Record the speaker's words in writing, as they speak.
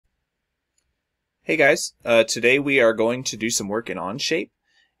Hey guys, today we are going to do some work in Onshape,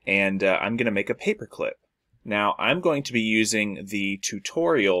 and I'm going to make a paperclip. Now I'm going to be using the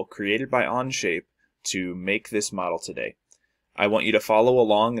tutorial created by Onshape to make this model today. I want you to follow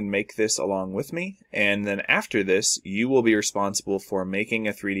along and make this along with me, and then after this you will be responsible for making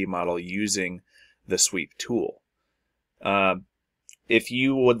a 3D model using the sweep tool. If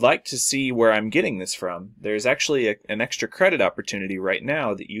you would like to see where I'm getting this from, there's actually an extra credit opportunity right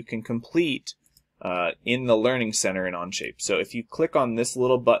now that you can complete in the Learning Center in Onshape. So if you click on this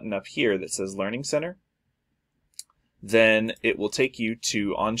little button up here that says Learning Center, then it will take you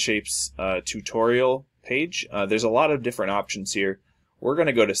to Onshape's tutorial page. There's a lot of different options here. We're going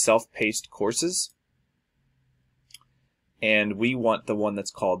to go to Self-Paced Courses, and we want the one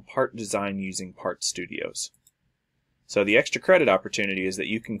that's called Part Design Using Part Studios. So the extra credit opportunity is that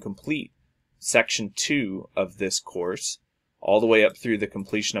you can complete Section 2 of this course all the way up through the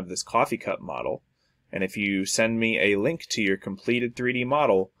completion of this coffee cup model. And if you send me a link to your completed 3D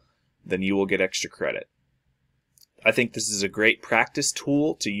model, then you will get extra credit. I think this is a great practice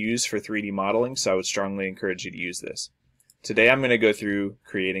tool to use for 3D modeling, so I would strongly encourage you to use this. Today I'm going to go through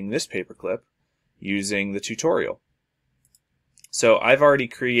creating this paperclip using the tutorial. So I've already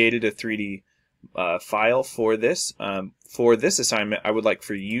created a 3D file for this. For this assignment, I would like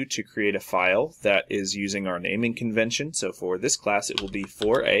for you to create a file that is using our naming convention. So for this class, it will be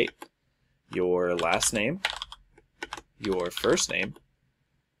 4A, your last name, your first name,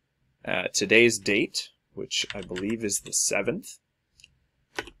 today's date, which I believe is the 7th,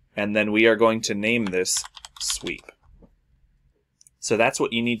 and then we are going to name this sweep. So that's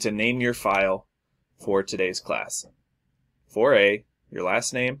what you need to name your file for today's class. 4A, your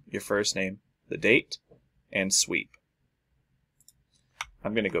last name, your first name, the date, and sweep.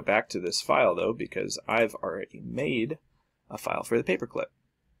 I'm going to go back to this file though because I've already made a file for the paperclip.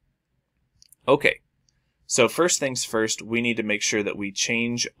 Okay, so first things first, we need to make sure that we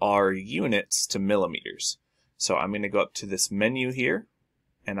change our units to millimeters. So I'm going to go up to this menu here,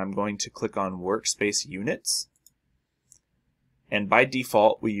 and I'm going to click on Workspace Units. And by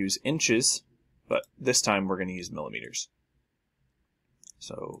default, we use inches, but this time we're going to use millimeters.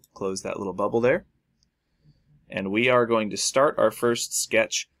 So close that little bubble there. And we are going to start our first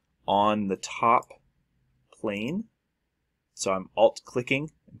sketch on the top plane. So I'm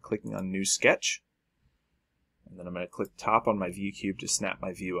Alt-clicking and clicking on New Sketch. And then I'm going to click top on my view cube to snap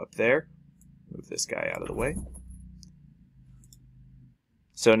my view up there. Move this guy out of the way.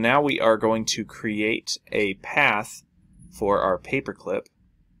 So now we are going to create a path for our paperclip.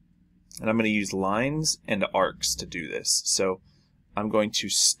 And I'm going to use lines and arcs to do this. So I'm going to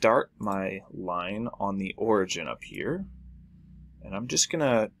start my line on the origin up here. And I'm just going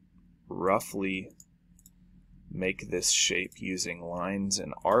to roughly make this shape using lines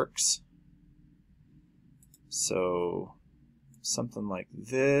and arcs. So something like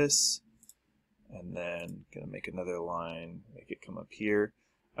this, and then going to make another line, make it come up here.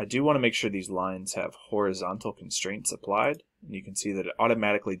 I do want to make sure these lines have horizontal constraints applied, and you can see that it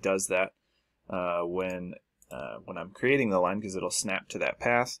automatically does that when I'm creating the line because it'll snap to that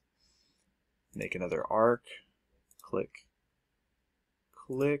path. Make another arc, click,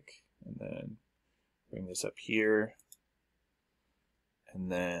 click, and then bring this up here, and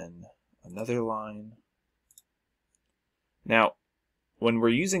then another line. Now, when we're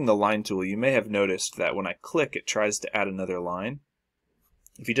using the line tool, you may have noticed that when I click, it tries to add another line.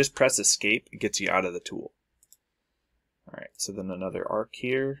 If you just press escape, it gets you out of the tool. Alright, so then another arc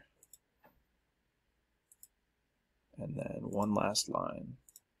here, and then one last line.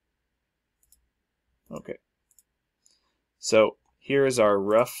 Okay. So here is our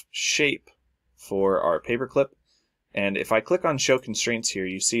rough shape for our paperclip, and if I click on Show Constraints here,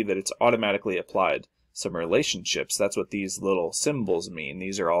 you see that it's automatically applied some relationships. That's what these little symbols mean.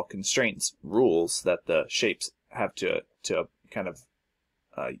 These are all constraints, rules that the shapes have to kind of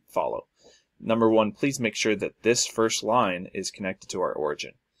follow. Number one, please make sure that this first line is connected to our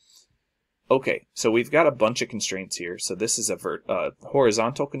origin. Okay, so we've got a bunch of constraints here. So this is a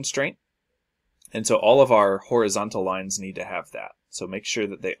horizontal constraint, and so all of our horizontal lines need to have that. So make sure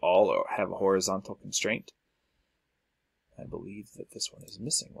that they all have a horizontal constraint. I believe that this one is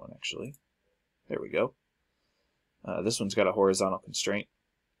missing one, actually. There we go. This one's got a horizontal constraint.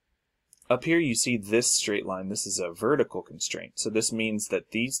 Up here you see this straight line. This is a vertical constraint. So this means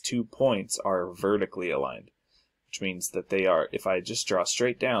that these 2 points are vertically aligned, which means that they are, if I just draw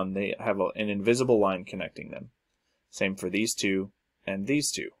straight down, they have an invisible line connecting them. Same for these two and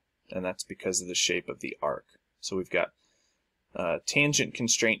these two, and that's because of the shape of the arc. So we've got tangent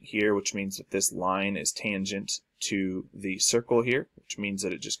constraint here, which means that this line is tangent to the circle here, which means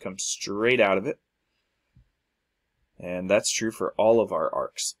that it just comes straight out of it. And that's true for all of our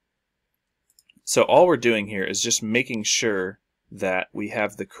arcs. So all we're doing here is just making sure that we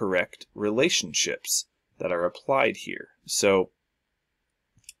have the correct relationships that are applied here. So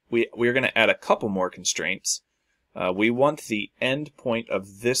we're going to add a couple more constraints. We want the end point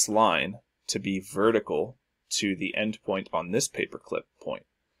of this line to be vertical to the end point on this paperclip point.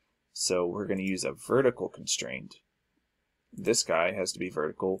 So we're going to use a vertical constraint. This guy has to be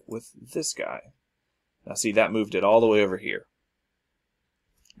vertical with this guy. Now see, that moved it all the way over here.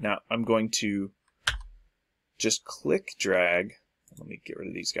 Now I'm going to just click drag. Let me get rid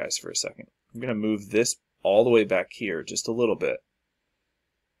of these guys for a second. I'm going to move this all the way back here just a little bit.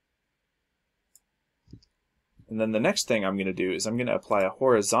 And then the next thing I'm going to do is I'm going to apply a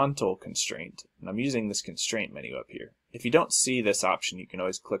horizontal constraint. And I'm using this constraint menu up here. If you don't see this option, you can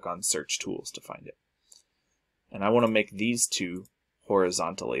always click on Search Tools to find it. And I want to make these two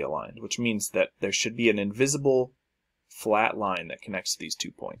horizontally aligned, which means that there should be an invisible flat line that connects these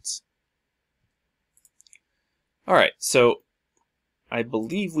 2 points. Alright, so I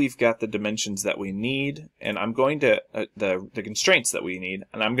believe we've got the dimensions that we need, and I'm going to, the constraints that we need,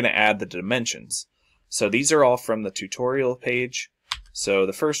 and I'm going to add the dimensions. So these are all from the tutorial page. So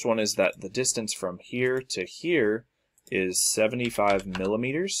the first one is that the distance from here to here is 75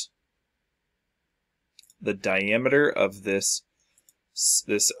 millimeters. The diameter of this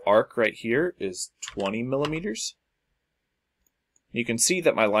arc right here is 20 millimeters. You can see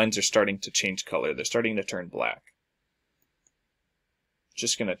that my lines are starting to change color. They're starting to turn black.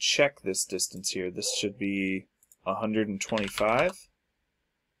 Just going to check this distance here. This should be 125.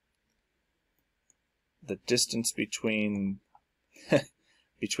 The distance between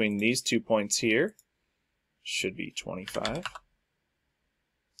between these 2 points here should be 25.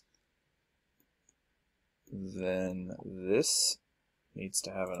 Then this needs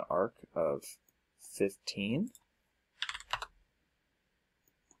to have an arc of 15.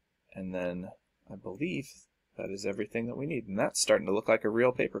 And then I believe that is everything that we need. And that's starting to look like a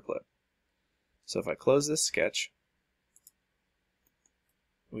real paperclip. So if I close this sketch,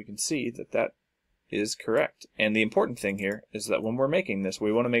 we can see that that is correct. And the important thing here is that when we're making this,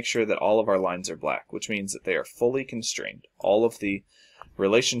 we want to make sure that all of our lines are black, which means that they are fully constrained. All of the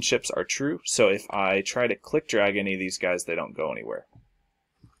relationships are true, so if I try to click drag any of these guys, they don't go anywhere.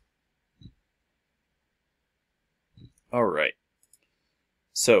 Alright,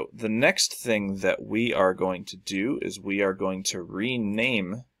 so the next thing that we are going to do is we are going to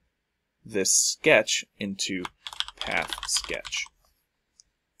rename this sketch into Path Sketch.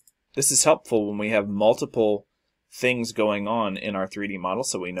 This is helpful when we have multiple things going on in our 3D model,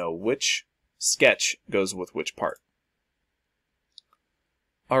 so we know which sketch goes with which part.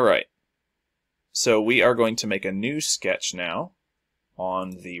 Alright, so we are going to make a new sketch now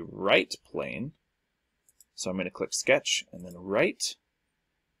on the right plane. So I'm going to click Sketch and then Right.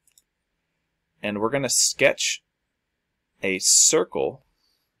 And we're going to sketch a circle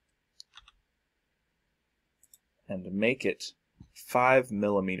and make it 5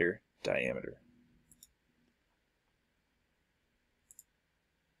 millimeter diameter.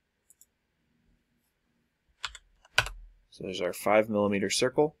 So there's our 5 millimeter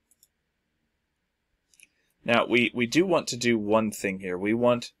circle. Now we do want to do one thing here. We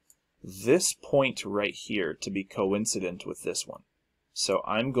want this point right here to be coincident with this one. So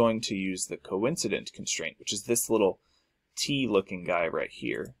I'm going to use the coincident constraint, which is this little T looking guy right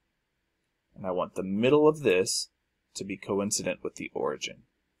here. And I want the middle of this to be coincident with the origin.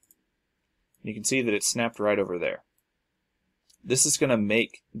 You can see that it's snapped right over there. This is going to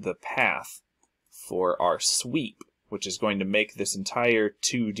make the path for our sweep, which is going to make this entire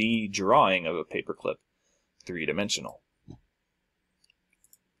 2D drawing of a paperclip three-dimensional.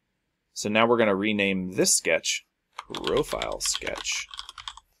 So now we're going to rename this sketch Profile Sketch.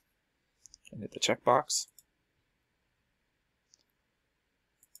 And hit the checkbox.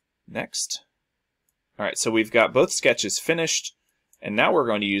 Next. Alright, so we've got both sketches finished, and now we're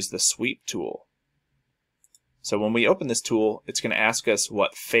going to use the Sweep tool. So when we open this tool, it's going to ask us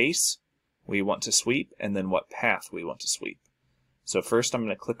what face we want to sweep, and then what path we want to sweep. So first I'm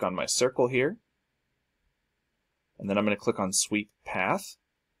going to click on my circle here, and then I'm going to click on Sweep Path,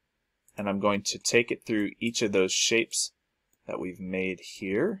 and I'm going to take it through each of those shapes that we've made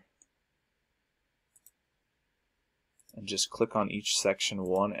here, and just click on each section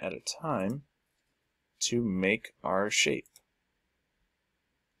one at a time to make our shape.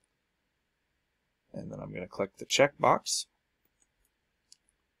 And then I'm going to click the checkbox,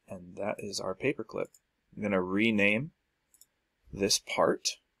 and that is our paperclip. I'm going to rename this part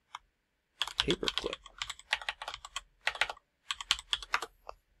Paperclip.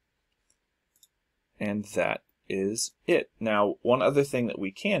 And that is it. Now, one other thing that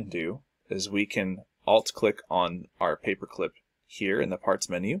we can do is we can alt-click on our paperclip here in the parts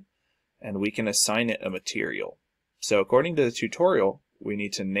menu, and we can assign it a material. So according to the tutorial, we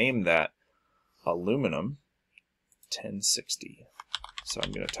need to name that aluminum 1060. So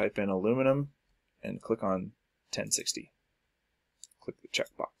I'm going to type in aluminum and click on 1060. Click the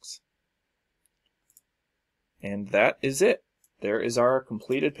checkbox. And that is it. There is our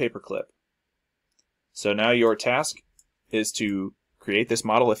completed paperclip. So now your task is to create this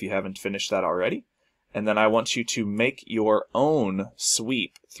model if you haven't finished that already. And then I want you to make your own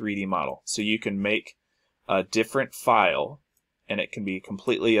sweep 3D model. So you can make a different file, and it can be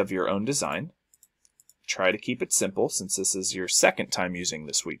completely of your own design. Try to keep it simple since this is your second time using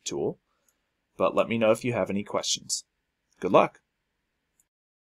the sweep tool. But let me know if you have any questions. Good luck!